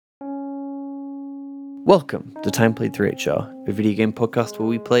Welcome to Time Played 3HR, a video game podcast where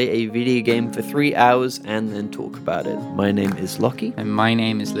we play a video game for 3 hours and then talk about it. My name is Lockie. And my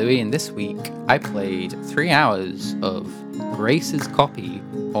name is Louis, and this week I played 3 hours of Grace's copy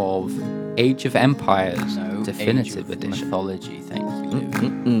of Age of Empires Definitive Age of Edition. Mythology, thank you,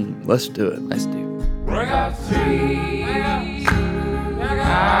 Louis. Let's do it. Let's do. I got three hours.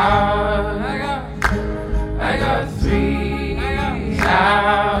 I got 3 hours.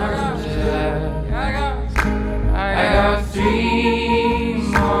 I got 3 more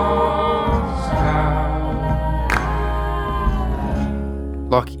hours.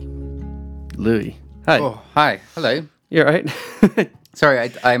 Lockie. Louis. Hi. Oh, hi. Hello. You alright?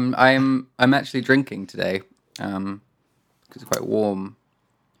 Sorry, I'm actually drinking today, because it's quite warm,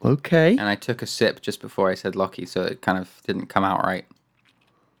 Okay. and I took a sip just before I said Lockie, so it kind of didn't come out right.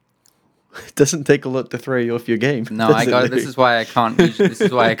 It doesn't take a lot to throw you off your game. No, does I it, got. Louis? This is why I can't. This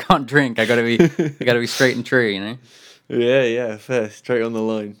is why I can't drink. I gotta be straight and true, you know. Yeah, fair. Straight on the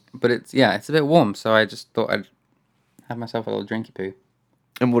line. But it's a bit warm, so I just thought I'd have myself a little drinky poo.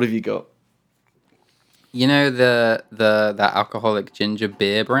 And what have you got? You know that alcoholic ginger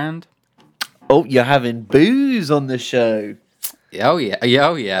beer brand? Oh, you're having booze on the show. Oh yeah.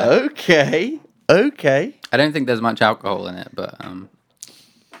 Okay. I don't think there's much alcohol in it, but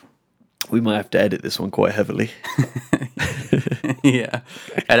We might have to edit this one quite heavily. yeah.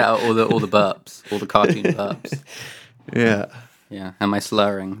 Edit out all the burps, all the cartoon burps. Yeah. Yeah, and my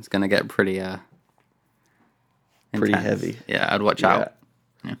slurring is gonna get pretty Pretty intense. heavy. Yeah, I'd watch out.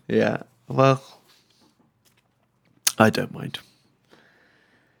 Yeah. Well, I don't mind.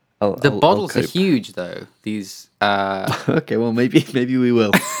 The bottles are cope. huge though. These Okay, well maybe we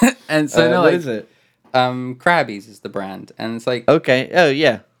will. and so no, what like is it? Krabby's is the brand, and it's like Okay. Oh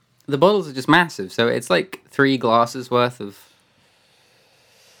yeah. the bottles are just massive. So it's like 3 glasses worth of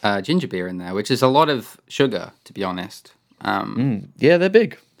ginger beer in there, which is a lot of sugar, to be honest. Yeah, they're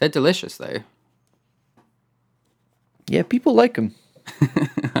big. They're delicious though. Yeah, people like them.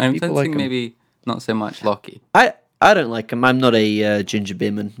 I'm People sensing like 'em. maybe not so much Lockie. I don't like them. I'm not a ginger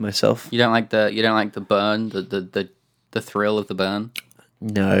beerman myself. You don't like the burn, the thrill of the burn.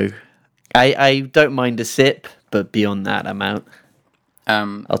 No. I don't mind a sip, but beyond that, I'm out.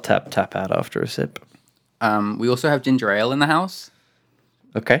 I'll tap out after a sip. We also have ginger ale in the house.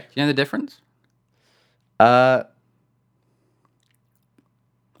 Okay. Do you know the difference? I'm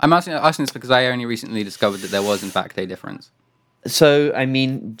asking this because I only recently discovered that there was in fact a difference. So I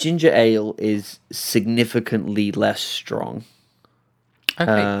mean, ginger ale is significantly less strong. Okay,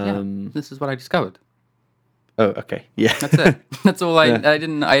 yeah. This is what I discovered. Oh, okay. Yeah. That's it. That's all. I Yeah.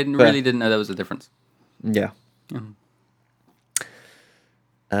 didn't know there was a difference. Yeah.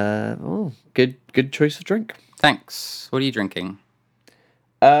 Good choice of drink. Thanks. What are you drinking?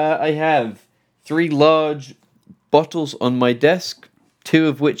 I have 3 large bottles on my desk, 2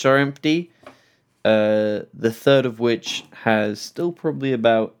 of which are empty. The third of which has still probably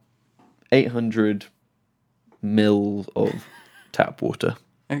about 800 mil of tap water.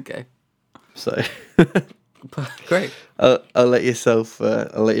 Okay. So Great. I'll let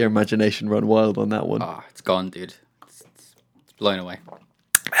your imagination run wild on that one. Ah, it's gone, dude. It's blown away.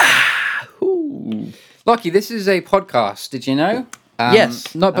 Ooh. Lockie, this is a podcast. Did you know?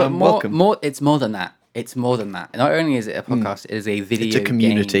 Yes. No, but welcome. more. It's more than that. It's more than that. Not only is it a podcast, it is a video. It's a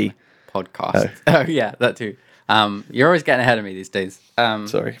community. Game podcast. Oh yeah, that too. You're always getting ahead of me these days.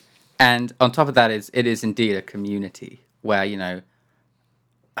 Sorry. And on top of that, it is indeed a community where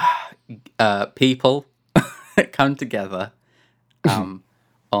people come together on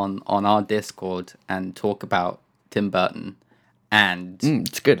our Discord and talk about Tim Burton, and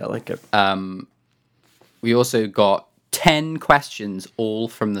It's good. I like it. we also got 10 questions, all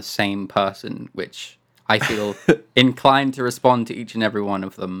from the same person, which I feel inclined to respond to each and every one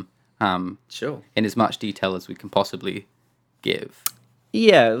of them. Sure. In as much detail as we can possibly give.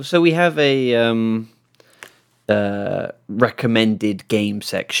 Yeah, so we have a recommended game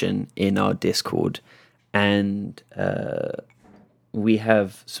section in our Discord, and we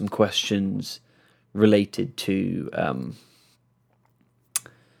have some questions related to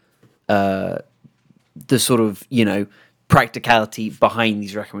the sort of, practicality behind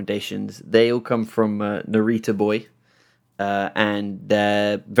these recommendations. They all come from Narita Boy. And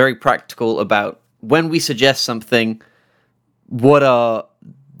they're very practical about when we suggest something, what are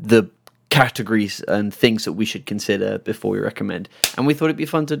the categories and things that we should consider before we recommend. And we thought it'd be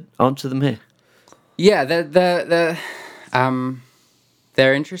fun to answer them here. Yeah,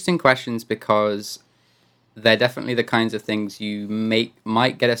 they're interesting questions because they're definitely the kinds of things you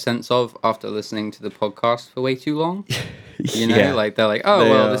might get a sense of after listening to the podcast for way too long. You know, Yeah. like they're like, oh They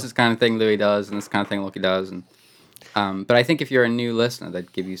well, are. this is kind of thing Louis does, and this kind of thing Lockie does, and but I think if you're a new listener,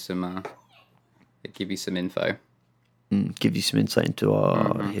 they'd give you some info. Give you some insight into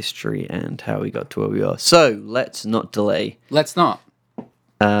our history and how we got to where we are. So let's not delay. Let's not.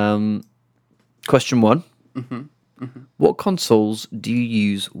 Question one. What consoles do you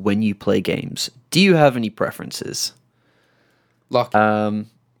use when you play games? Do you have any preferences? Lockie.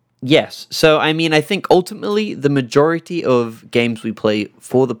 Yes. So, I mean, I think ultimately the majority of games we play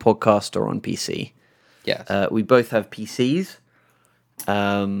for the podcast are on PC. yes. We both have PCs.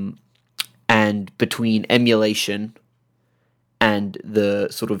 And between emulation and the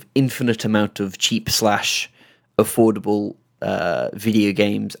sort of infinite amount of cheap / affordable video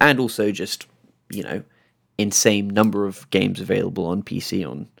games, and also just, insane number of games available on PC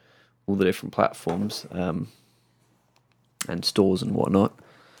on all the different platforms and stores and whatnot,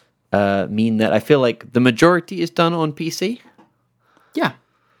 mean that I feel like the majority is done on PC. Yeah.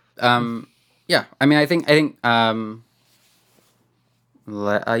 Yeah. I mean, I think,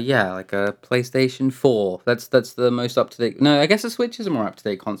 like a PlayStation 4. That's the most up to date. No, I guess the Switch is a more up to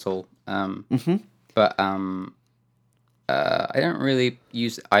date console. But I don't really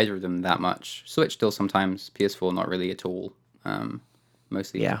use either of them that much. Switch still sometimes. PS4 not really at all.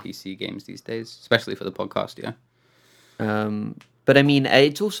 Mostly Yeah. PC games these days, especially for the podcast. Yeah. But I mean,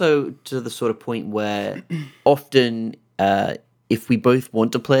 it's also to the sort of point where often, if we both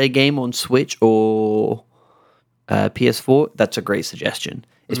want to play a game on Switch or PS4, that's a great suggestion.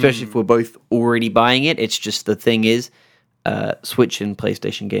 Especially if we're both already buying it. It's just the thing is, Switch and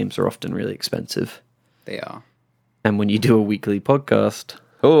PlayStation games are often really expensive. They are. And when you do a weekly podcast,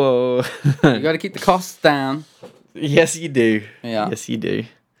 oh, You got to keep the costs down. yes, you do. Yeah. Yes, you do.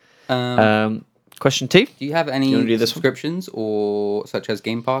 Um, Question 2. do you have any you wanna do this one? subscriptions or such as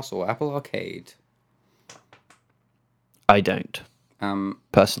Game Pass or Apple Arcade? I don't. Um,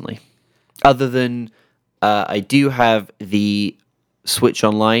 Personally, other than I do have the Switch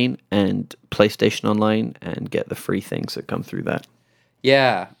Online and PlayStation Online and get the free things that come through that.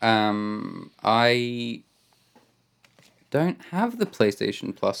 Yeah, I don't have the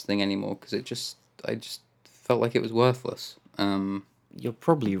PlayStation Plus thing anymore because I just felt like it was worthless. You're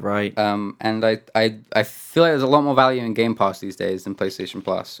probably right. And I feel like there's a lot more value in Game Pass these days than PlayStation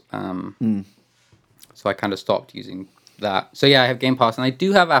Plus. So I kind of stopped using that. So yeah, I have Game Pass and I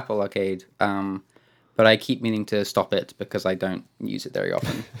do have Apple Arcade. But I keep meaning to stop it because I don't use it very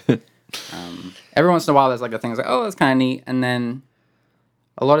often. Every once in a while, there's like a thing that's like, oh, that's kind of neat, and then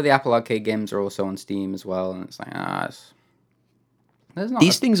a lot of the Apple Arcade games are also on Steam as well, and it's like, there's not.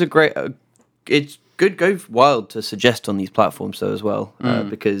 These things are great. It's good. Go wild to suggest on these platforms though as well,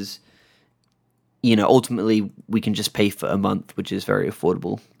 because ultimately we can just pay for a month, which is very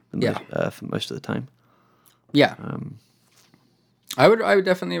affordable. For most of the time. Yeah. I would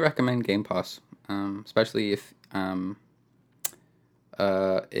definitely recommend Game Pass, especially if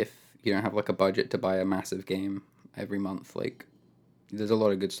you don't have like a budget to buy a massive game every month. Like, there's a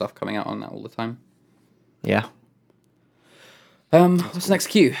lot of good stuff coming out on that all the time. Yeah. What's the next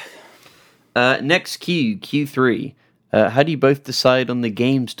Q? Next Q3. How do you both decide on the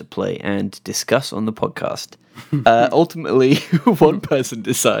games to play and discuss on the podcast? Ultimately, one person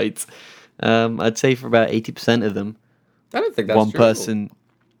decides. I'd say for about 80% of them. I don't think that's one true. person.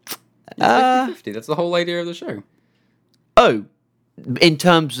 50-50. That's the whole idea of the show. Oh, in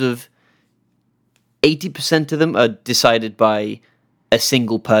terms of 80% of them are decided by a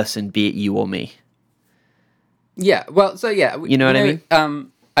single person, be it you or me. Yeah. Well, so yeah. You know what I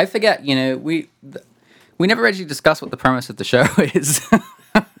mean? I forget. We never actually discuss what the premise of the show is.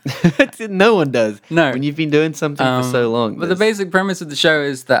 No one does. No. When you've been doing something for so long. But the basic premise of the show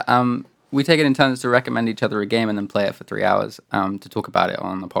is that we take it in turns to recommend each other a game and then play it for 3 hours to talk about it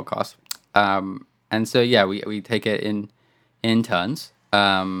on the podcast. And so yeah, we take it in turns.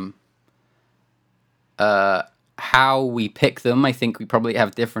 How we pick them, I think we probably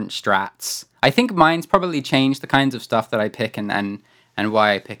have different strats. I think mine's probably changed. The kinds of stuff that I pick and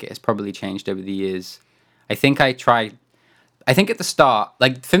why I pick it has probably changed over the years. I think at the start,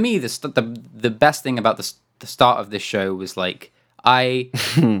 like for me, the best thing about the start of this show was like I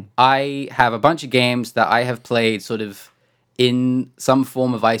have a bunch of games that I have played sort of in some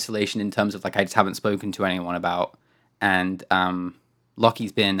form of isolation in terms of like I just haven't spoken to anyone about, and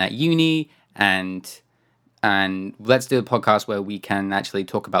Lockie's been at uni and let's do a podcast where we can actually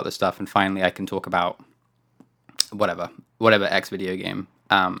talk about this stuff, and finally I can talk about whatever X video game.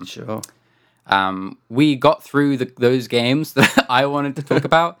 Sure. We got through those games that I wanted to talk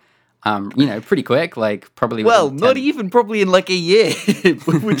about Pretty quick, like probably. Well, within not 10 even probably in like a year,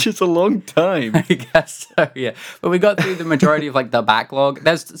 which is a long time. I guess so, yeah. But we got through the majority of like the backlog.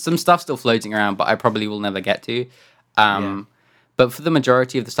 There's some stuff still floating around, but I probably will never get to. Yeah. But for the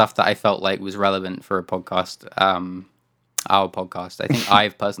majority of the stuff that I felt like was relevant for a podcast, our podcast, I think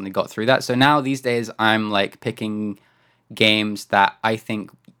I've personally got through that. So now these days, I'm like picking games that I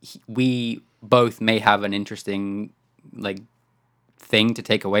think we both may have an interesting like thing to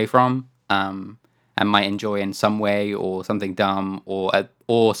take away from, and might enjoy in some way, or something dumb,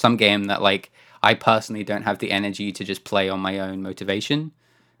 or some game that like I personally don't have the energy to just play on my own motivation.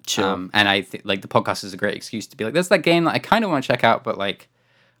 Sure. And I think like the podcast is a great excuse to be like, there's that game that I kind of want to check out, but like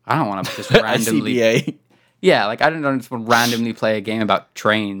I don't want to just randomly. CBA. Yeah, like I don't just want to randomly play a game about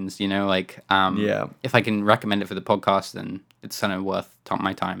trains. Like Yeah. if I can recommend it for the podcast, then it's kind of worth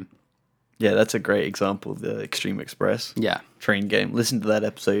my time. Yeah, that's a great example. The Extreme Express Yeah. train game. Listen to that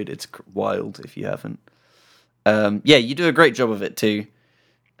episode. It's wild if you haven't. Yeah, you do a great job of it too.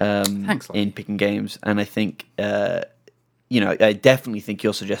 Thanks, Lockie. in picking games, and I think I definitely think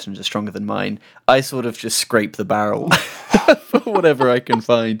your suggestions are stronger than mine. I sort of just scrape the barrel for whatever I can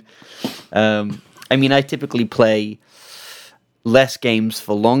find. I typically play less games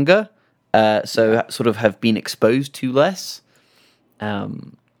for longer, so sort of have been exposed to less.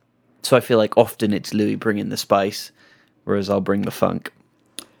 So I feel like often it's Louis bringing the spice, whereas I'll bring the funk.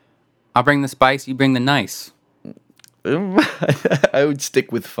 I'll bring the spice, you bring the nice. I would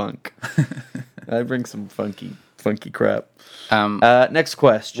stick with funk. I bring some funky crap. Next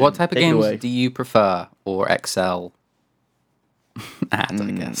question. What type of Take it away. games do you prefer or excel at,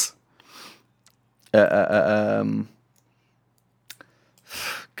 I guess?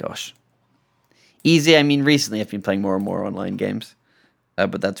 Gosh. Easy. Recently I've been playing more and more online games,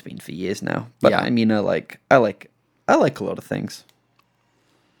 but that's been for years now. But Yeah. I like a lot of things.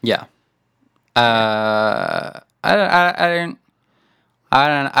 Yeah. I don't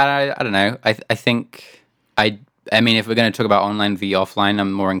know. I think if we're going to talk about online v offline,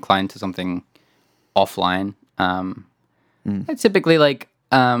 I'm more inclined to something offline. I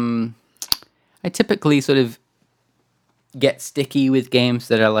typically sort of get sticky with games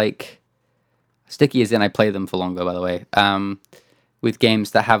that are like sticky as in I play them for longer, by the way. With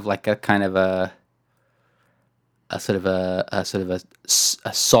games that have like a kind of a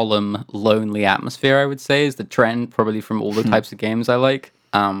solemn, lonely atmosphere, I would say, is the trend probably from all the types of games I like.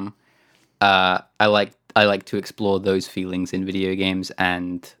 I like to explore those feelings in video games,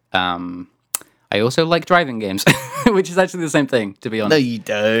 and I also like driving games, which is actually the same thing, to be No, honest. you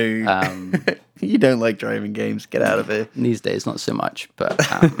don't. You don't like driving games. Get out of here. These days, not so much, but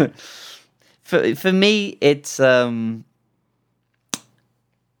For me, it's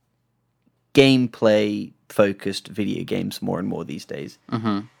gameplay focused video games more and more these days.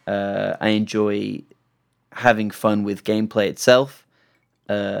 I enjoy having fun with gameplay itself,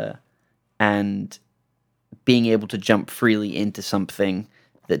 and being able to jump freely into something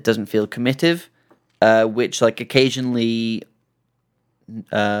that doesn't feel committive, which like occasionally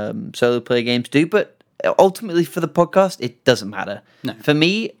solo player games do, but ultimately for the podcast it doesn't matter. No. For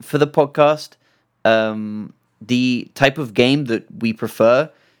me, for the podcast, the type of game that we prefer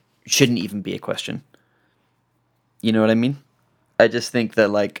shouldn't even be a question. You know what I mean? I just think that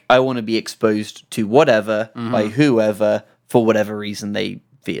like I want to be exposed to whatever by whoever for whatever reason they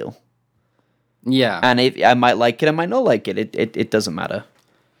feel. yeah. And if I might like it, I might not like it. It doesn't matter.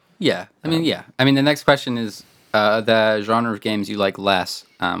 Yeah, the next question is the genre of games you like less,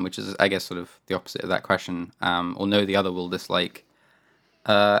 which is, I guess, sort of the opposite of that question, or no, the other will dislike.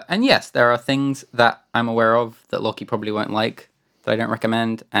 And yes, there are things that I'm aware of that Lockie probably won't like, that I don't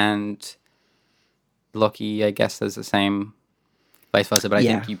recommend, and Lockie, I guess, does the same, vice versa, but I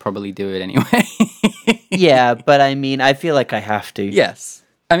Yeah. think you probably do it anyway. Yeah, but I feel like I have to. Yes.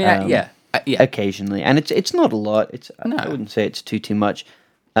 Yeah. Occasionally, and it's not a lot. No. I wouldn't say it's too much.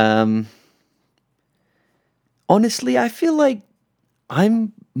 Honestly, I feel like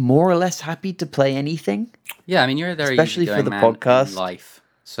I'm more or less happy to play anything. Yeah, you're a very Especially for easygoing the man in podcast. life,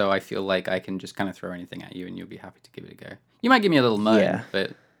 so I feel like I can just kind of throw anything at you and you'll be happy to give it a go. You might give me a little moan, Yeah.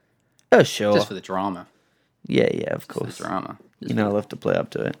 but Oh, sure. just for the drama. Yeah, of For the course. drama. You know, I love to play up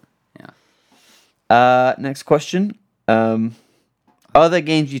to it. Yeah. Next question. Are there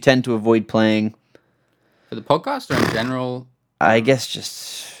games you tend to avoid playing? For the podcast or in general? I guess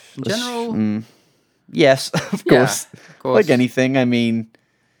just... In general? Yes, of Yeah, course. of course. Like anything,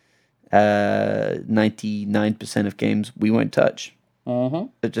 99% of games we won't touch.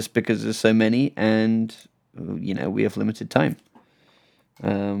 Just because there's so many, and, we have limited time.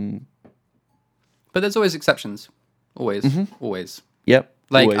 But there's always exceptions. Always. Always. Yep.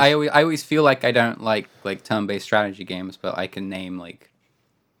 Like Always. I always feel like I don't like turn-based strategy games, but I can name like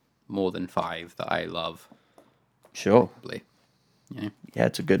more than 5 that I love. Sure. Probably. Yeah. Yeah,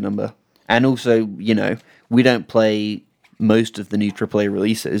 it's a good number. And also, we don't play most of the new AAA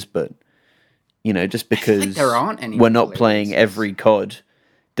releases, but just because there aren't any we're not AAA playing releases. every COD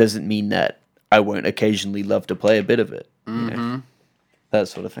doesn't mean that I won't occasionally love to play a bit of it. That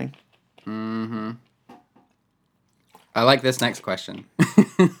sort of thing. I like this next question.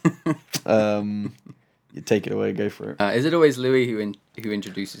 You take it away, go for it. Is it always Louis who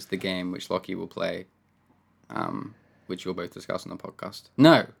introduces the game which Lockie will play, which we'll both discuss on the podcast?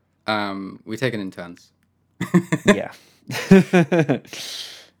 No, we take it in turns. Yeah.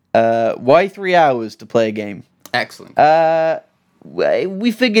 Why 3 hours to play a game? Excellent.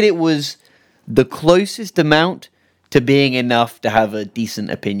 We figured it was the closest amount to being enough to have a decent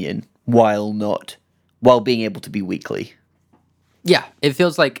opinion while being able to be weekly. Yeah, it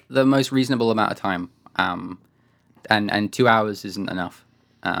feels like the most reasonable amount of time. And 2 hours isn't enough.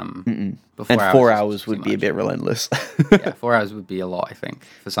 And But 4 is hours just would too be a much. bit relentless. Yeah, 4 hours would be a lot, I think,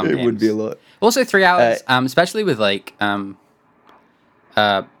 for some It games. would be a lot. Also, 3 hours, especially with like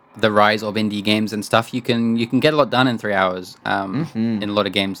the rise of indie games and stuff, you can get a lot done in 3 hours in a lot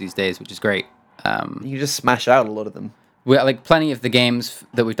of games these days, which is great. You just smash out a lot of them. We're like plenty of the games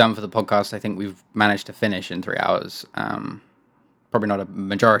that we've done for the podcast. I think we've managed to finish in 3 hours. Probably not a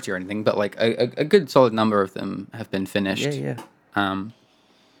majority or anything, but like a good solid number of them have been finished. Yeah.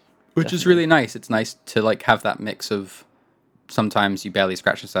 Which is really nice. It's nice to like have that mix of sometimes you barely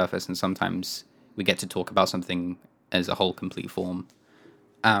scratch the surface, and sometimes we get to talk about something as a whole complete form.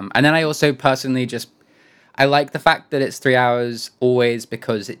 And then I also personally I like the fact that it's 3 hours always,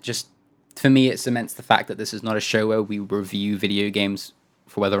 because it just, for me, it cements the fact that this is not a show where we review video games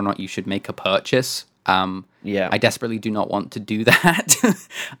for whether or not you should make a purchase. Yeah. I desperately do not want to do that.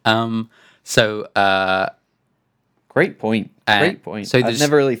 Great point. Great point. so I've there's-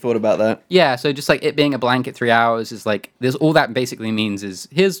 never really thought about that. Yeah, so just like it being a blanket 3 hours is like, there's all that basically means is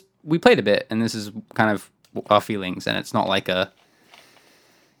we played a bit and this is kind of our feelings, and it's not like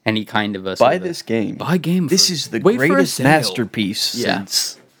any kind of a Buy this game. buy game. This for- is the wait for a greatest sale. masterpiece Yeah.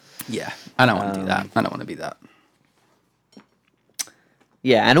 since. Yeah, I don't want to do that. I don't want to be that.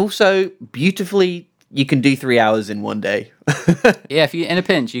 Yeah, and also beautifully, you can do 3 hours in one day. Yeah, if you in a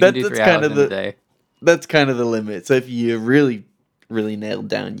pinch, you can do That's 3 kind hours of in a the- day. That's kind of the limit. So if you're really, really nailed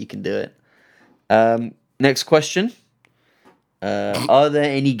down, you can do it. Next question. Are there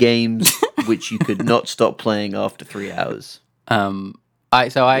any games which you could not stop playing after 3 hours? I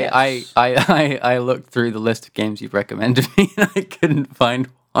looked through the list of games you've recommended me, and I couldn't find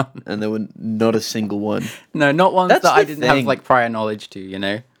one. And there were not a single one. No, not ones That's that I the didn't have thing. like prior knowledge to. You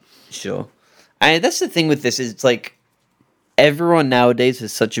know. Sure. And that's the thing with this, is it's like everyone nowadays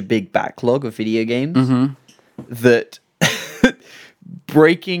has such a big backlog of video games that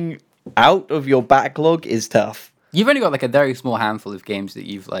breaking out of your backlog is tough. You've only got like a very small handful of games that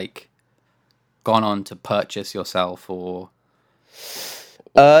you've like gone on to purchase yourself, or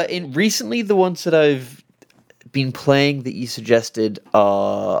In recently, the ones that I've been playing that you suggested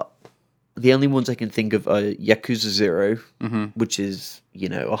are the only ones I can think of are Yakuza 0, which is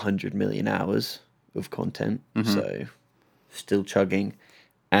 100 million hours of content, so still chugging,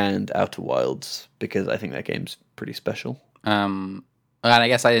 and Outer Wilds, because I think that game's pretty special. and I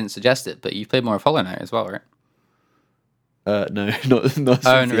guess I didn't suggest it, but you've played more of Hollow Knight as well, right? No, not since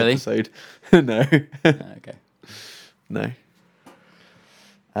Oh, the really? episode. No, Okay. no.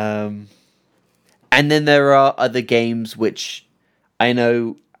 And then there are other games which I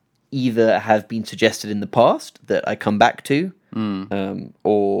know either have been suggested in the past that I come back to,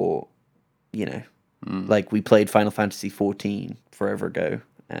 or like we played Final Fantasy XIV forever ago,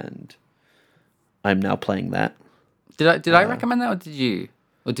 and I'm now playing that. Did I recommend that, or did you?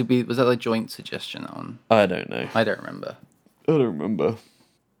 Or did we? Was that a joint suggestion on? I don't know. I don't remember. I don't remember.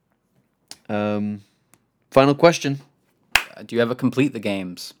 Final question. Do you ever complete the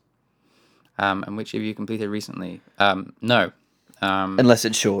games? And which have you completed recently? No. Unless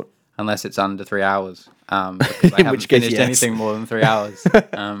it's short. Unless it's under 3 hours. Because I In haven't which case, finished yes. anything more than 3 hours.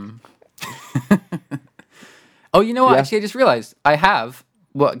 Oh, you know what? Yeah. Actually, I just realized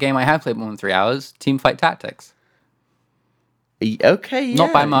what game I have played more than 3 hours? Teamfight Tactics. Okay, yeah.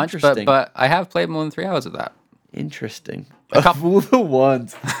 Not by much, interesting. but I have played more than 3 hours of that. Interesting. Of all the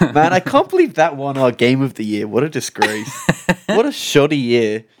ones, man, I can't believe that won our game of the year. What a disgrace! What a shoddy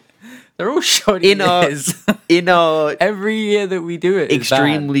year. They're all shoddy In our years. in our Every year that we do it is bad.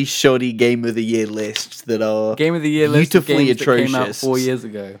 extremely shoddy game of the year lists that are Game of the year list of beautifully games that came out atrocious. 4 years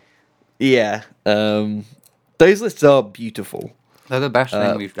ago. Yeah, those lists are beautiful. They're the best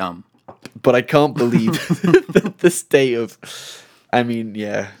thing we've done. but I can't believe the state of. I mean,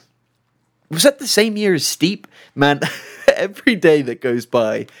 yeah. Was that the same year as Steep? Man, every day that goes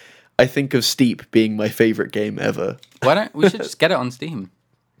by, I think of Steep being my favorite game ever. Why don't we should just get it on Steam?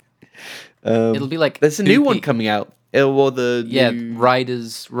 It'll be like There's a new one coming out. Or the new...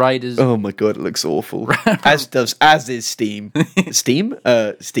 Riders. Oh my god, it looks awful. as is Steam. Steam?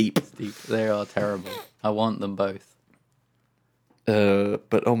 Steep. They are terrible. I want them both.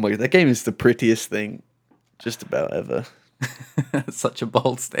 But oh my, that game is the prettiest thing just about ever. Such a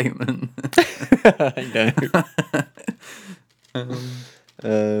bold statement. I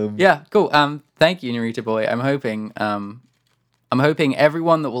know. Yeah, cool. Thank you, Narita Boy. I'm hoping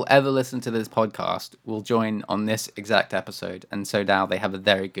everyone that will ever listen to this podcast will join on this exact episode, and so now they have a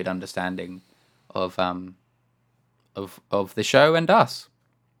very good understanding of the show and us,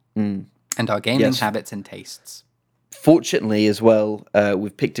 and our gaming habits and tastes. Fortunately, as well,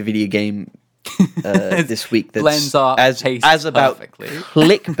 we've picked a video game this week that's blends our tastes as about perfectly.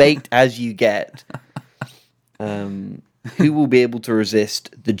 clickbait as you get. Who will be able to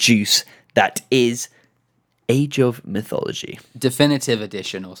resist the juice that is Age of Mythology? Definitive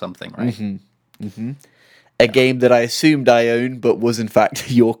edition or something, right? A game that I assumed I owned, but was in fact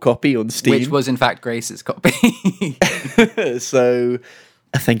your copy on Steam. Which was in fact Grace's copy. So,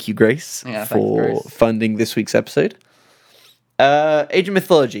 thank you, Grace, Yeah, thanks, for Grace. funding this week's episode. Age of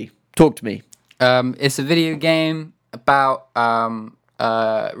Mythology. Talk to me. It's a video game about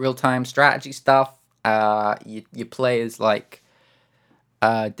real-time strategy stuff. You play as like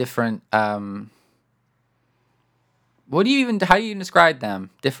different. How do you describe them?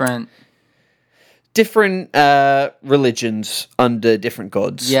 Different Religions under different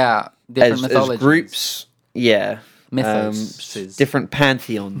gods. Yeah, different as mythologies. groups. Yeah, Mythos. different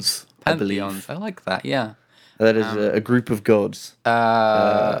pantheons. I believe Pantheons. I like that. Yeah. that is a group of gods.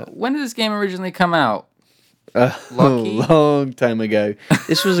 When did this game originally come out? A Lucky. long time ago.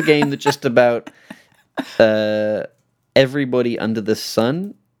 This was a game that just about everybody under the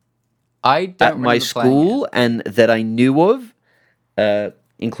sun I don't at my remember playing school and that I knew of,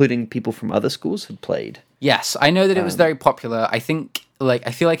 including people from other schools, had played. Yes, I know that it was very popular. I feel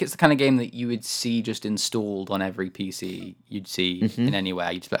like it's the kind of game that you would see just installed on every PC you'd see in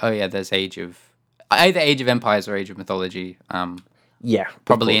anywhere. You'd just be like, oh yeah, there's either Age of Empires or Age of Mythology. Yeah, of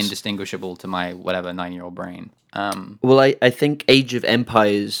Probably course. indistinguishable to my whatever 9-year-old brain. Well, I think Age of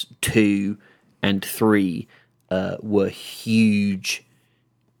Empires 2 and 3 were huge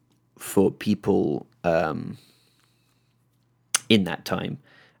for people in that time.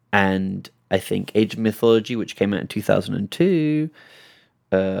 And I think Age of Mythology, which came out in 2002,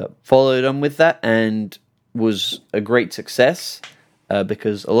 followed on with that and was a great success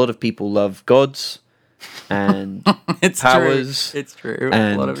because a lot of people love gods and It's powers. true. It's true. A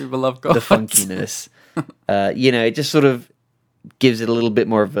and lot of people love gods. the funkiness. It just sort of gives it a little bit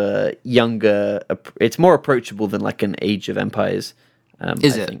more of a younger. It's more approachable than like an Age of Empires.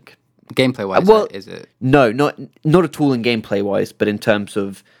 Is I it? think. Gameplay wise, Well, is it? No, not at all in gameplay wise, but in terms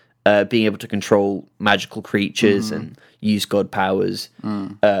of being able to control magical creatures and use god powers.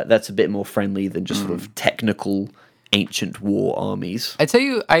 That's a bit more friendly than just sort of technical ancient war armies. I tell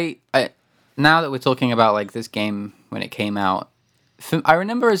you, I now that we're talking about like this game when it came out, I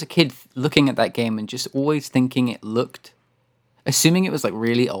remember as a kid looking at that game and just always thinking it looked, assuming it was like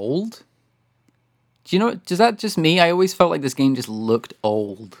really old. Do you know? Does that just me? I always felt like this game just looked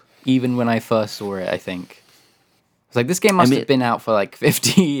old, even when I first saw it. I think it's like this game must have been out for like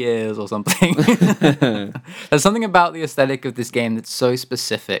 50 years or something. There's something about the aesthetic of this game that's so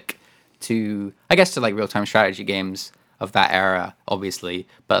specific to, I guess, to like real-time strategy games of that era, obviously,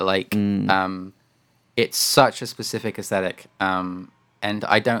 but like it's such a specific aesthetic, and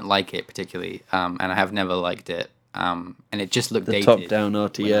I don't like it particularly, and I have never liked it, and it just looked The dated. top-down when I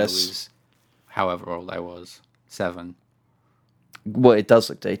RTS. was however old I was, 7. Well, it does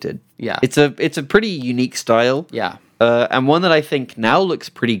look dated. Yeah. It's a pretty unique style. Yeah. And one that I think now looks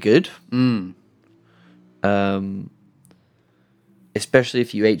pretty good. Especially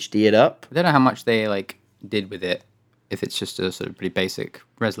if you HD it up. I don't know how much they like did with it, if it's just a sort of pretty basic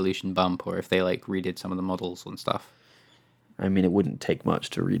resolution bump, or if they like redid some of the models and stuff. I mean, it wouldn't take much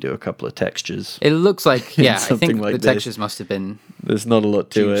to redo a couple of textures. It looks like, yeah, I Something think like the this. textures must have been There's not a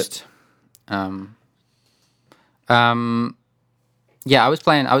lot to it. juiced. Yeah, I was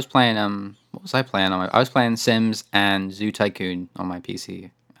playing what was I playing on I was playing Sims and Zoo Tycoon on my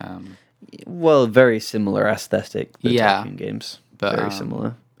PC. Well, very similar aesthetic. The Yeah. Tycoon games, But, very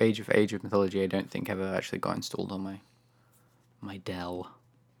similar. Age of Mythology I don't think ever actually got installed on my Dell.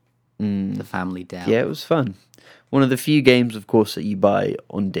 The Family Dell. Yeah, it was fun. One of the few games, of course, that you buy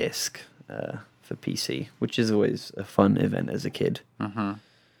on disc for PC, which is always a fun event as a kid.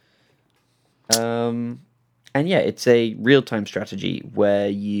 And yeah, it's a real-time strategy where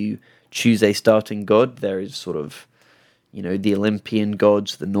you choose a starting god. There is sort of, the Olympian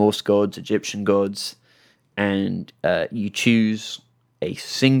gods, the Norse gods, Egyptian gods, and you choose a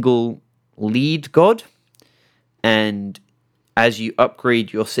single lead god. And as you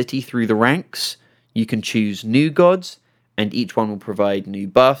upgrade your city through the ranks, you can choose new gods, and each one will provide new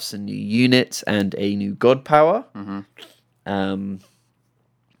buffs and new units and a new god power.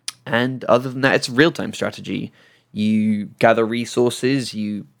 And other than that, it's a real-time strategy. You gather resources,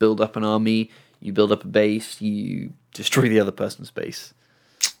 you build up an army, you build up a base, you destroy the other person's base.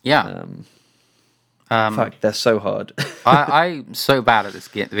 Yeah. Fuck, they're so hard. I'm so bad at this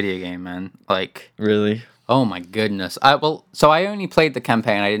video game, man. Like, Really? oh my goodness. So I only played the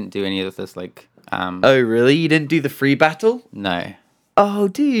campaign. I didn't do any of this, like, Oh, really? You didn't do the free battle? no, Oh,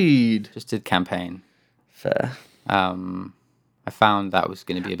 dude. just did campaign. Fair. I found that was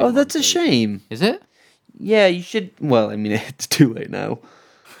going to be a bit Oh, that's a more shame. Is it? Yeah, you should... Well, I mean, it's too late now.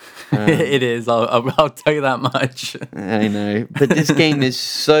 It is. I'll tell you that much. I know. But this game is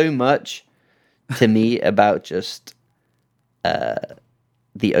so much, to me, about just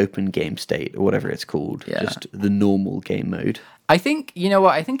the open game state, or whatever it's called. Yeah. Just the normal game mode. I think, you know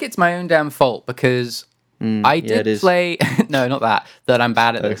what? I think it's my own damn fault because I yeah, it did is. play... No, not that. That I'm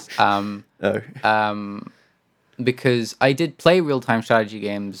bad at this. Oh. Because I did play real-time strategy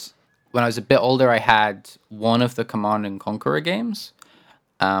games. When I was a bit older, I had one of the Command and Conqueror games,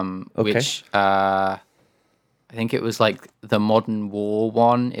 which I think it was like the Modern War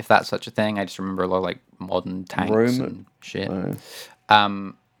one, if that's such a thing. I just remember a lot of like modern tanks and shit.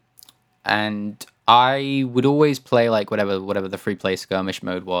 And I would always play like whatever the free play skirmish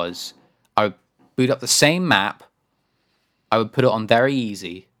mode was. I would boot up the same map. I would put it on very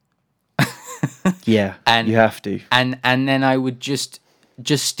easy. Yeah, And- you have to. and then I would just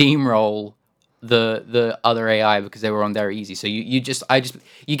steamroll the other AI because they were on there easy. So you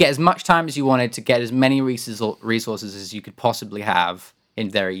get as much time as you wanted to get as many resources as you could possibly have in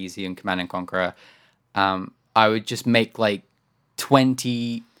very easy and Command and Conqueror. I would just make like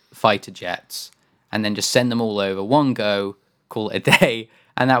 20 fighter jets and then just send them all over one go, call it a day,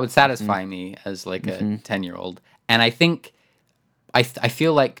 and that would satisfy me as like a 10-year-old. And I think. I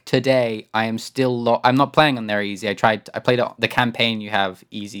feel like today I am still I'm not playing on there easy. I played the campaign. You have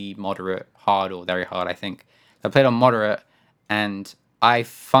easy, moderate, hard, or very hard. I think I played on moderate, and I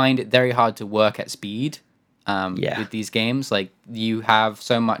find it very hard to work at speed. With these games, like you have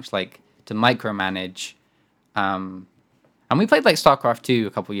so much like to micromanage. And we played like StarCraft 2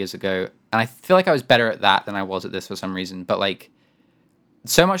 a couple years ago, and I feel like I was better at that than I was at this for some reason. But like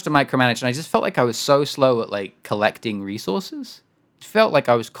so much to micromanage, and I just felt like I was so slow at like collecting resources. Felt like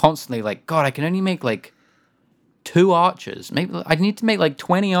I was constantly like, God, I can only make like 2 archers. Maybe I need to make like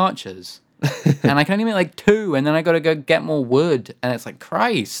 20 archers, and I can only make like 2, and then I got to go get more wood, and it's like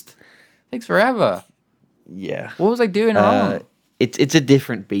Christ, it takes forever. Yeah. What was I doing wrong? It's a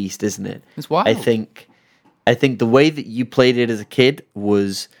different beast, isn't it? It's wild. I think the way that you played it as a kid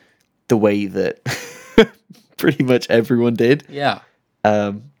was the way that pretty much everyone did. Yeah,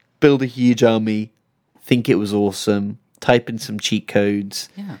 Build a huge army, think it was awesome. Type in some cheat codes.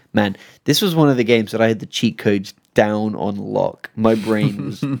 Yeah. Man, this was one of the games that I had the cheat codes down on lock. My brain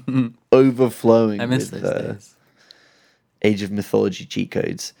was overflowing I miss with those days. Age of Mythology cheat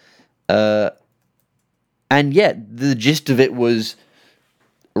codes. And yeah, the gist of it was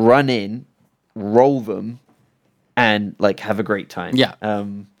run in, roll them, and like have a great time. Yeah.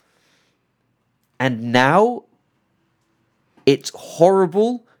 And now it's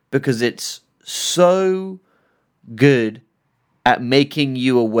horrible because it's so good at making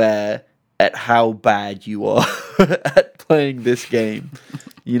you aware at how bad you are at playing this game.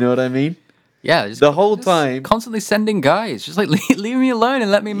 You know what I mean? Yeah, just, The whole just time. constantly sending guys, just like leave me alone and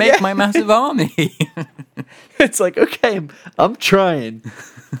let me make my massive army. It's like, okay, I'm trying.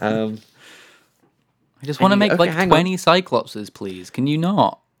 I just want to make okay, like hang 20 Cyclopses, please. Can you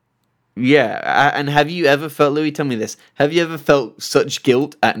not? Yeah, and have you ever felt, Louis, tell me this, have you ever felt such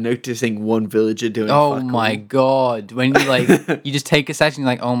guilt at noticing one villager doing Oh fuck my all? God. When you like, you just take a session,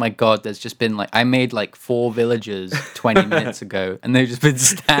 you're like, oh my God, there's just been like, I made like 4 villagers 20 minutes ago, and they've just been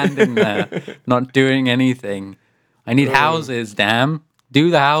standing there, not doing anything. I need houses, damn.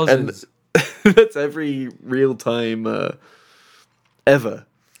 Do the houses. That's every real time ever.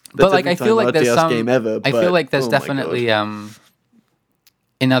 But like, I feel like there's some, game ever, I feel but- like there's oh my definitely, God.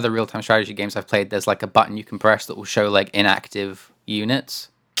 in other real-time strategy games I've played, there's like a button you can press that will show like inactive units.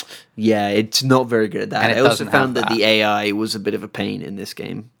 Yeah, it's not very good at that. And it I also doesn't found have that the that. AI was a bit of a pain in this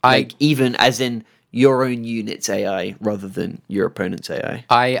game. I- Like, even as in your own unit's AI rather than your opponent's AI.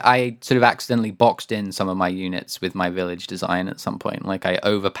 I sort of accidentally boxed in some of my units with my village design at some point. Like I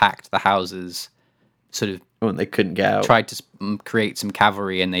overpacked the houses, sort of Oh, and they couldn't get out. tried to create some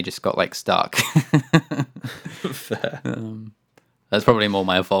cavalry, and they just got like stuck. Fair. That's probably more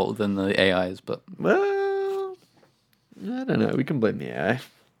my fault than the AIs, but Well, I don't know. We can blame the AI.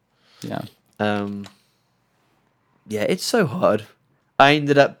 yeah. Yeah, it's so hard. I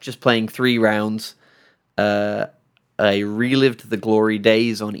ended up just playing 3 rounds. I relived the glory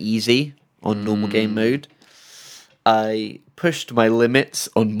days on easy, on normal game mode. I pushed my limits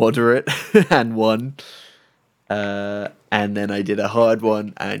on moderate and won. And then I did a hard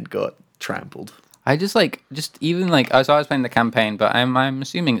one and got trampled. I just even like I was playing the campaign, but I'm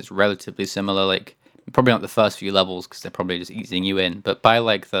assuming it's relatively similar. Like probably not the first few levels because they're probably just easing you in, but by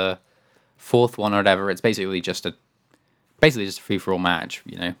like the 4th one or whatever, it's basically just a free for all match,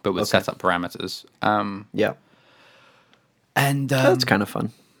 you know, but with set up parameters. Yeah, And that's kind of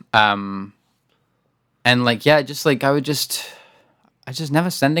fun. and like yeah, just like I just never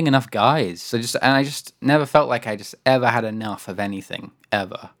sending enough guys. So I just never felt like I just ever had enough of anything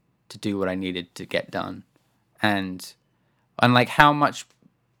ever to do what I needed to get done, and like how much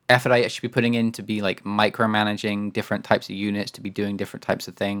effort I should be putting in to be like micromanaging different types of units, to be doing different types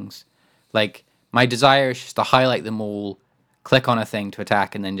of things. Like my desire is just to highlight them all, click on a thing to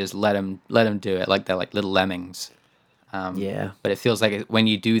attack, and then just let them do it like they're like little lemmings. Yeah. But it feels like when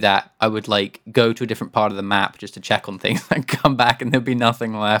you do that, I would like go to a different part of the map just to check on things and come back and there'd be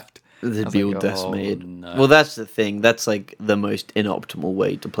nothing left. They'd be all like, oh, decimated. no. Well, that's the thing. That's like the most inoptimal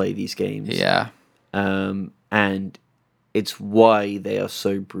way to play these games. Yeah. And it's why they are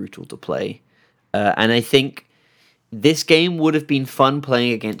so brutal to play. And I think this game would have been fun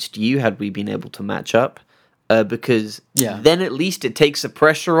playing against you had we been able to match up, because then at least it takes the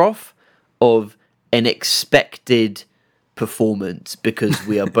pressure off of an expected performance because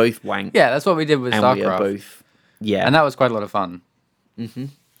we are both wank. Yeah, that's what we did with and StarCraft. we are both. Yeah. And that was quite a lot of fun. Mm-hmm.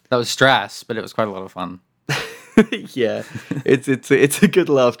 That was stress, but it was quite a lot of fun. Yeah, it's a good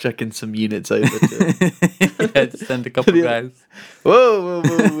laugh checking some units over to. Yeah, just send a couple guys. Whoa,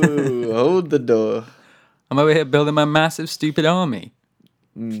 hold the door. I'm over here building my massive stupid army.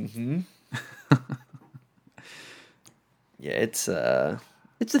 Yeah, it's a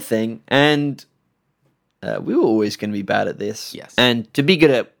thing, and we were always going to be bad at this. Yes. And to be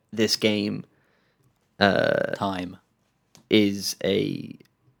good at this game Time. is a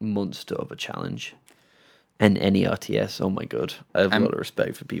monster of a challenge. And any RTS, oh my god, I have a lot of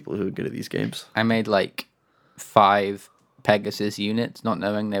respect for people who are good at these games. I made like 5 Pegasus units, not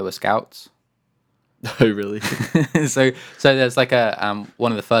knowing they were scouts. Oh really? so there's like a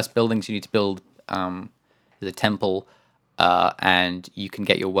one of the first buildings you need to build is a temple, and you can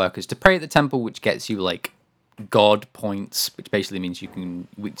get your workers to pray at the temple, which gets you like god points, which basically means you can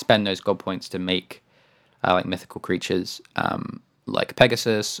spend those god points to make like mythical creatures, like a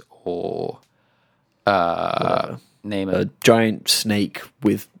Pegasus or name A giant snake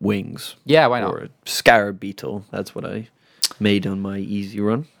with wings. Yeah, why not? Or a scarab beetle. That's what I made on my easy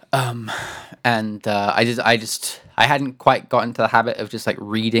run. And I hadn't quite gotten to the habit of just like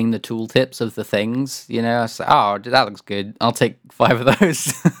reading the tooltips of the things, you know. I was like, oh, that looks good. I'll take 5 of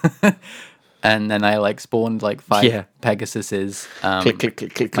those. And then I like spawned like 5 Pegasuses, Click, click,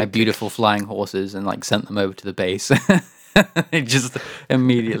 click, click, my click. beautiful flying horses, and like sent them over to the base. They just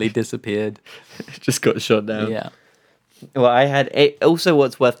immediately disappeared. Just got shot down. Yeah. Well, I had also.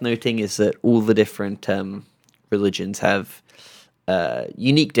 What's worth noting is that all the different religions have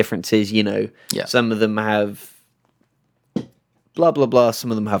unique differences. You know, some of them have blah blah blah.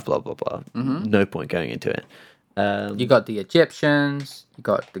 Some of them have blah blah blah. No point going into it. You got the Egyptians. You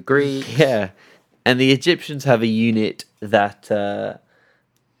got the Greeks. Yeah, and the Egyptians have a unit that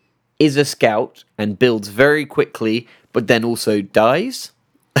is a scout and builds very quickly, but then also dies.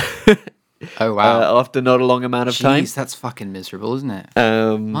 Oh wow! After not a long amount of time. Jeez, that's fucking miserable, isn't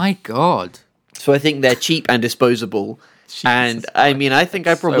it? My God. So I think they're cheap and disposable. And I mean, I think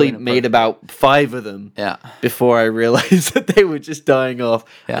I so probably made about 5 of them before I realized that they were just dying off.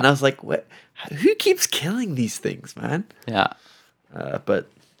 Yeah. And I was like, what? Who keeps killing these things, man? Yeah. But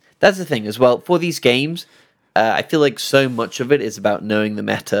that's the thing as well. For these games, I feel like so much of it is about knowing the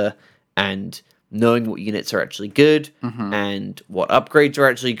meta and knowing what units are actually good and what upgrades are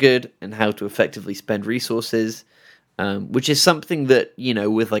actually good and how to effectively spend resources, which is something that, you know,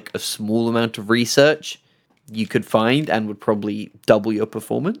 with like a small amount of research, you could find and would probably double your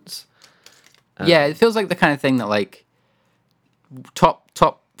performance. Yeah, it feels like the kind of thing that like top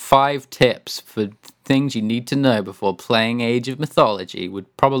 5 tips for things you need to know before playing Age of Mythology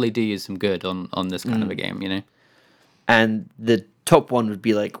would probably do you some good on this kind of a game, you know? And the top one would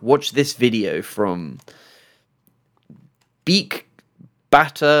be like, watch this video from Beak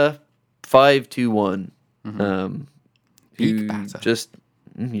Batter 521. Beak who Batter. just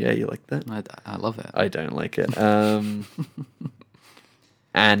yeah, you like that? I love it. I don't like it.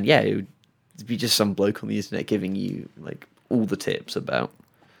 And yeah, it would be just some bloke on the internet giving you like all the tips about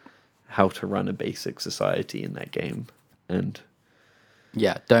how to run a basic society in that game. And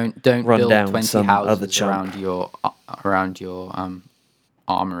Yeah, don't Run build down 20 some other houses chump. around your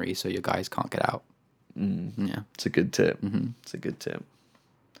armory so your guys can't get out. Yeah. it's a good tip. It's a good tip.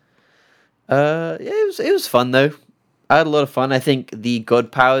 Yeah, it was fun though. I had a lot of fun. I think the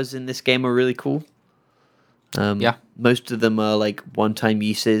god powers in this game are really cool. Yeah. Most of them are like one-time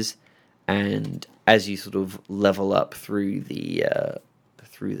uses, and as you sort of level up through the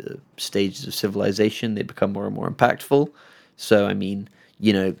stages of civilization, they become more and more impactful. So, I mean,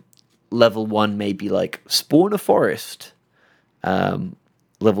 you know, level 1 may be like spawn a forest.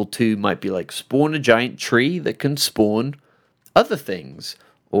 Level 2 might be like spawn a giant tree that can spawn other things,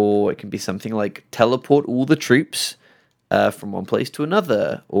 or it can be something like teleport all the troops from one place to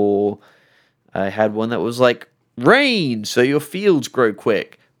another, or I had one that was like rain, so your fields grow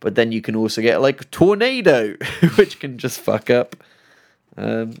quick. But then you can also get like tornado, which can just fuck up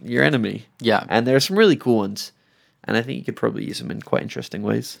your enemy. Yeah. And there are some really cool ones, and I think you could probably use them in quite interesting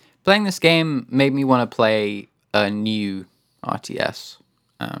ways. Playing this game made me want to play a new RTS,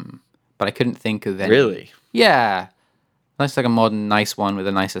 but I couldn't think of any. Really? Yeah. That's like a modern, nice one with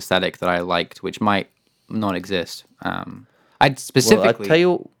a nice aesthetic that I liked, which might not exist. I'd specifically... Well, I tell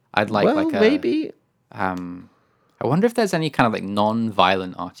you, I'd like well, like a... maybe. I wonder if there's any kind of like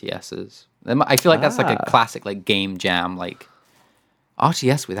non-violent RTSs. I feel like that's like a classic like game jam, like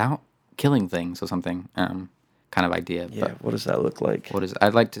RTS without killing things or something kind of idea. Yeah, But what does that look like? what is?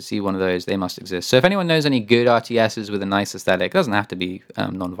 I'd like to see one of those. They must exist. So if anyone knows any good RTSs with a nice aesthetic, it doesn't have to be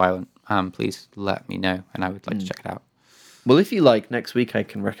non-violent. Please let me know, and I would like to check it out. Well, if you like, next week I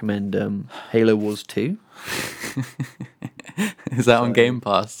can recommend Halo Wars 2. Is that on Game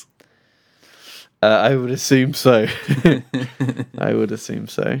Pass? I would assume so. I would assume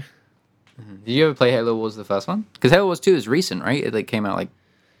so. Did you ever play Halo Wars the first one? Because Halo Wars 2 is recent, right? It like came out like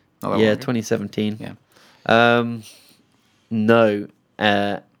not that long Yeah, ago. 2017. Yeah. No,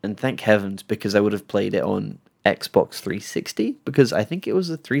 and thank heavens, because I would have played it on Xbox 360, because I think it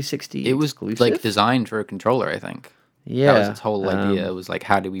was a 360 It was exclusive. like designed for a controller, I think. Yeah, That was its whole idea. It was like,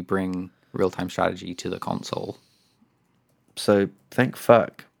 how do we bring real-time strategy to the console? So thank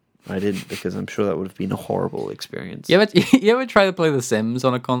fuck I didn't, because I'm sure that would have been a horrible experience. You ever try to play The Sims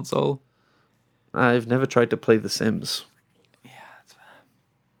on a console? I've never tried to play The Sims.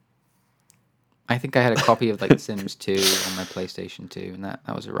 I think I had a copy of like The Sims 2 on my PlayStation 2, and that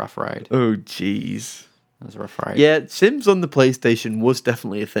was a rough ride. Oh, jeez. That was a rough ride. Yeah, Sims on the PlayStation was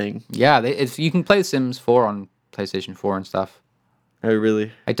definitely a thing. Yeah, if you can play Sims 4 on PlayStation 4 and stuff. Oh,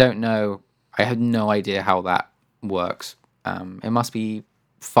 really? I don't know. I have no idea how that works. It must be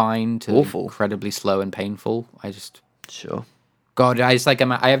fine to Awful. incredibly slow and painful. Sure. God, I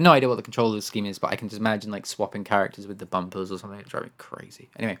have no idea what the controller scheme is, but I can just imagine like swapping characters with the bumpers or something. It drives me crazy.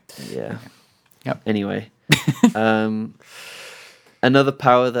 Anyway, Yeah. Yep. Anyway, another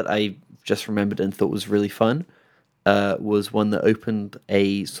power that I just remembered and thought was really fun was one that opened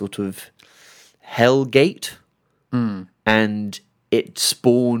a sort of hell gate, and it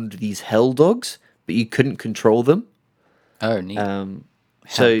spawned these hell dogs, but you couldn't control them. oh neat.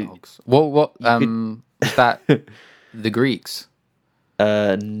 So Dogs. What was that? The Greeks.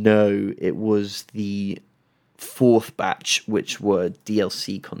 no, it was the fourth batch, which were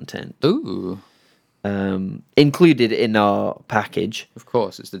DLC content. Ooh, Included in our package. of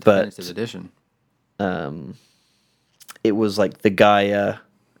course, it's the But- definitive edition. It was like the Gaia.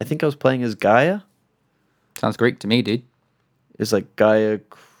 I think I was playing as Gaia. Sounds Greek to me, dude. It's like Gaia.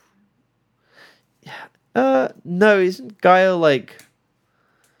 No, isn't Gaia like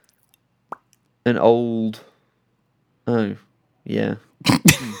an old? Oh, yeah,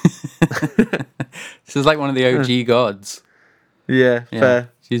 This is like one of the OG gods. yeah, Yeah. fair.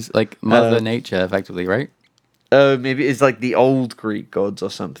 She's like Mother Nature, effectively, right? Oh, maybe it's like the old Greek gods or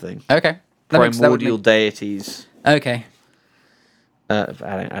something. Okay. That would Primordial deities. Okay.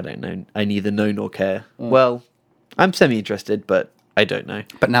 I don't know. I neither know nor care. Well, I'm semi-interested, but I don't know.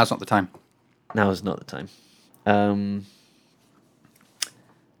 But now's not the time. Now is not the time.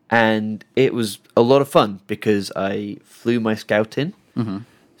 And it was a lot of fun because I flew my scout in,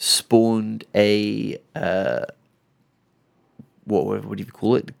 spawned a what do you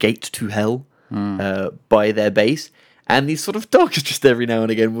call it? Gate to hell by their base, and these sort of dogs just every now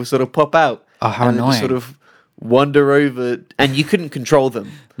and again will sort of pop out. Oh, how and they just sort annoying. of wander over, and you couldn't control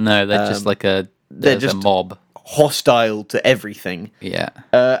them. No, they're just like they're there's a just mob. hostile to everything. Yeah.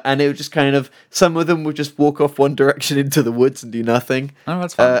 And it would just kind of, some of them would just walk off one direction into the woods and do nothing. Oh,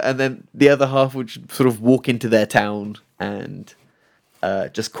 that's fun. And then the other half would sort of walk into their town and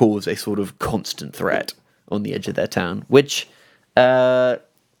just cause a sort of constant threat on the edge of their town, which was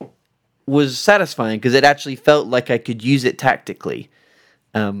satisfying because it actually felt like I could use it tactically.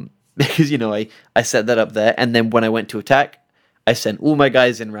 Because, I set that up there, and then when I went to attack, I sent all my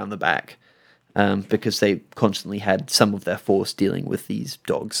guys in around the back. Because they constantly had some of their force dealing with these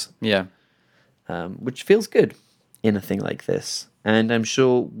dogs, Yeah. which feels good in a thing like this, and I'm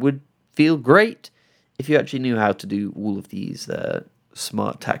sure would feel great if you actually knew how to do all of these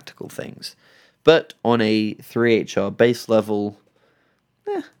smart tactical things. But on a 3HR base level,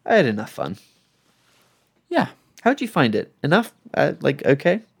 I had enough fun. Yeah. How'd you find it? Enough?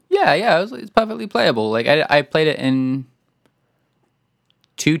 Okay? Yeah. It's perfectly playable. Like I played it in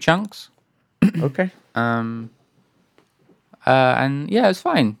 2 chunks. Okay. And yeah, it's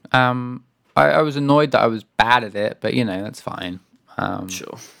fine. I was annoyed that I was bad at it, but that's fine.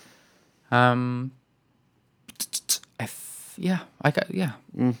 Sure.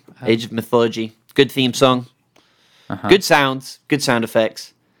 Age of Mythology. Good theme song. Good sounds. Good sound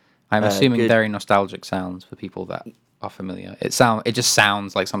effects. I'm assuming good. very nostalgic sounds for people that are familiar. It just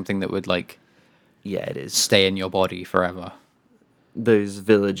sounds like something that would like Yeah, it is. stay in your body forever. Those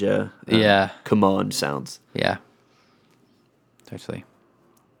villager command sounds. Yeah. Totally.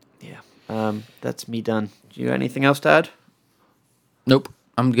 Yeah. That's me done. Do you have anything else to add? Nope.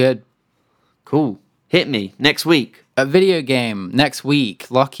 I'm good. Cool. Hit me next week. A video game next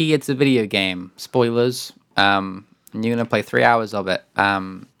week. Lucky it's a video game. Spoilers. And you're gonna play 3 hours of it.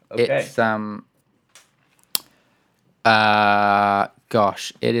 It's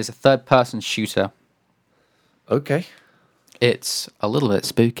it is a third-person shooter. Okay. It's a little bit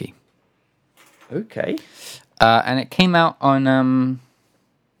spooky. Okay. And it came out on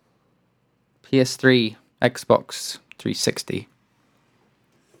PS3, Xbox 360.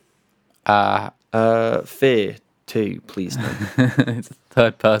 Fear 2, please no. It's a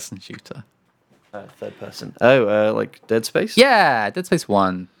third-person shooter. Third person. Oh, like Dead Space? Yeah, Dead Space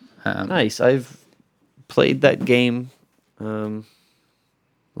 1. Nice. I've played that game, for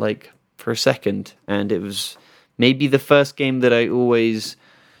a second, and it was maybe the first game that it was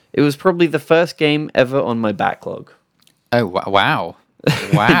probably the first game ever on my backlog. Oh, wow.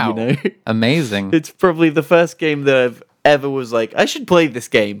 Wow. Amazing. It's probably the first game that I've ever was like, I should play this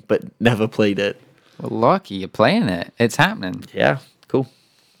game, but never played it. Well, Lucky, you're playing it. It's happening. Yeah, cool.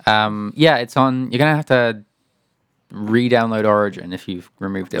 Yeah, it's on. You're going to have to re-download Origin if you've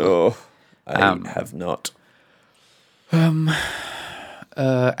removed it. Oh, I have not. And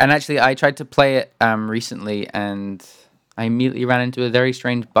actually, I tried to play it recently, and I immediately ran into a very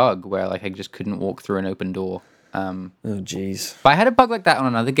strange bug where I just couldn't walk through an open door. Oh, jeez. But I had a bug like that on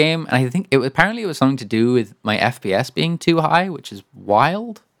another game, and I think apparently it was something to do with my FPS being too high, which is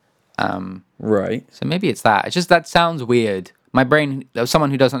wild. Right. So maybe it's that. It's just that sounds weird. My brain, someone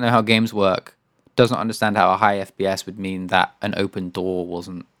who doesn't know how games work, doesn't understand how a high FPS would mean that an open door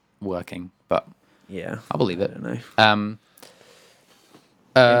wasn't working. But Yeah. I'll believe it. I don't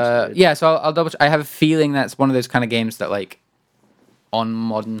know. Yeah, so I'll double. I have a feeling that's one of those kind of games that on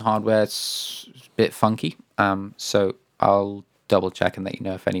modern hardware it's a bit funky. So I'll double check and let you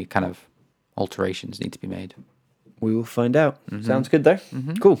know if any kind of alterations need to be made. We will find out. Sounds good, though.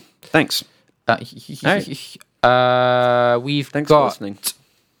 Cool. Thanks. We've Thanks for got listening.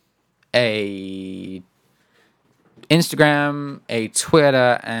 a Instagram, a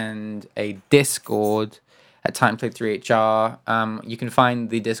Twitter, and a Discord at TimePlay3HR. You can find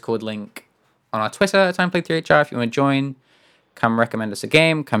the Discord link on our Twitter at TimePlay3HR if you want to join. Come recommend us a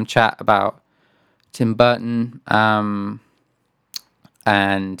game. Come chat about Tim Burton. And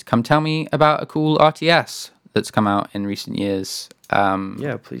come tell me about a cool RTS that's come out in recent years.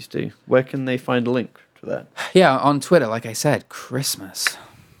 Yeah, please do. Where can they find a link to that? Yeah, on Twitter, like I said, Christmas.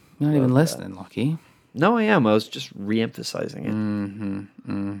 You're not even listening, Lucky. No, I am. I was just re-emphasizing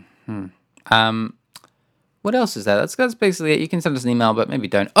it. What else is there? That's basically it. You can send us an email, but maybe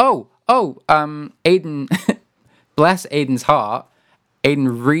don't. Aiden, bless Aiden's heart.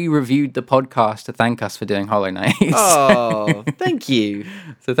 Aiden re-reviewed the podcast to thank us for doing Hollow Knight. Oh, thank you.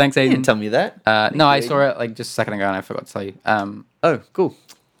 So thanks, You Aiden. didn't tell me that. No, I saw it just a second ago and I forgot to tell you. Oh, cool.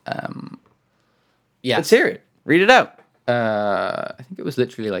 Yeah. Let's hear it. Read it out. I think it was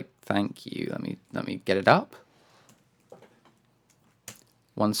literally thank you. Let me get it up.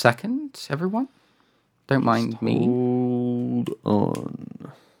 1 second, everyone. Don't mind me. Hold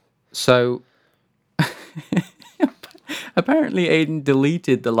on. So, apparently Aiden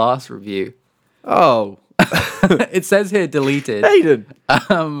deleted the last review. Oh, It says here deleted. Aiden,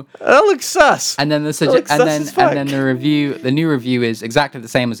 Um, that looks sus. and then the looks sus as fuck. the new review is exactly the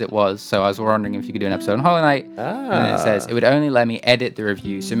same as it was. So I was wondering if you could do an episode on Hollow Knight. And it says it would only let me edit the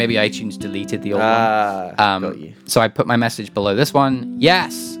review. So maybe iTunes deleted the old one. Got you. So I put my message below this one.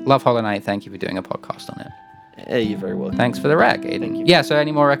 Yes, love Hollow Knight. Thank you for doing a podcast on it. Hey, you're very welcome. Thanks for the rec, Aiden. Thank you. Yeah, so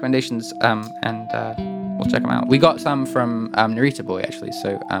any more recommendations, and we'll check them out. We got some from Narita Boy, actually,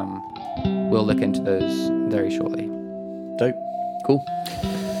 so we'll look into those very shortly. Dope. Cool.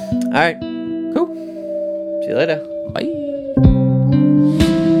 All right. Cool. See you later. Bye.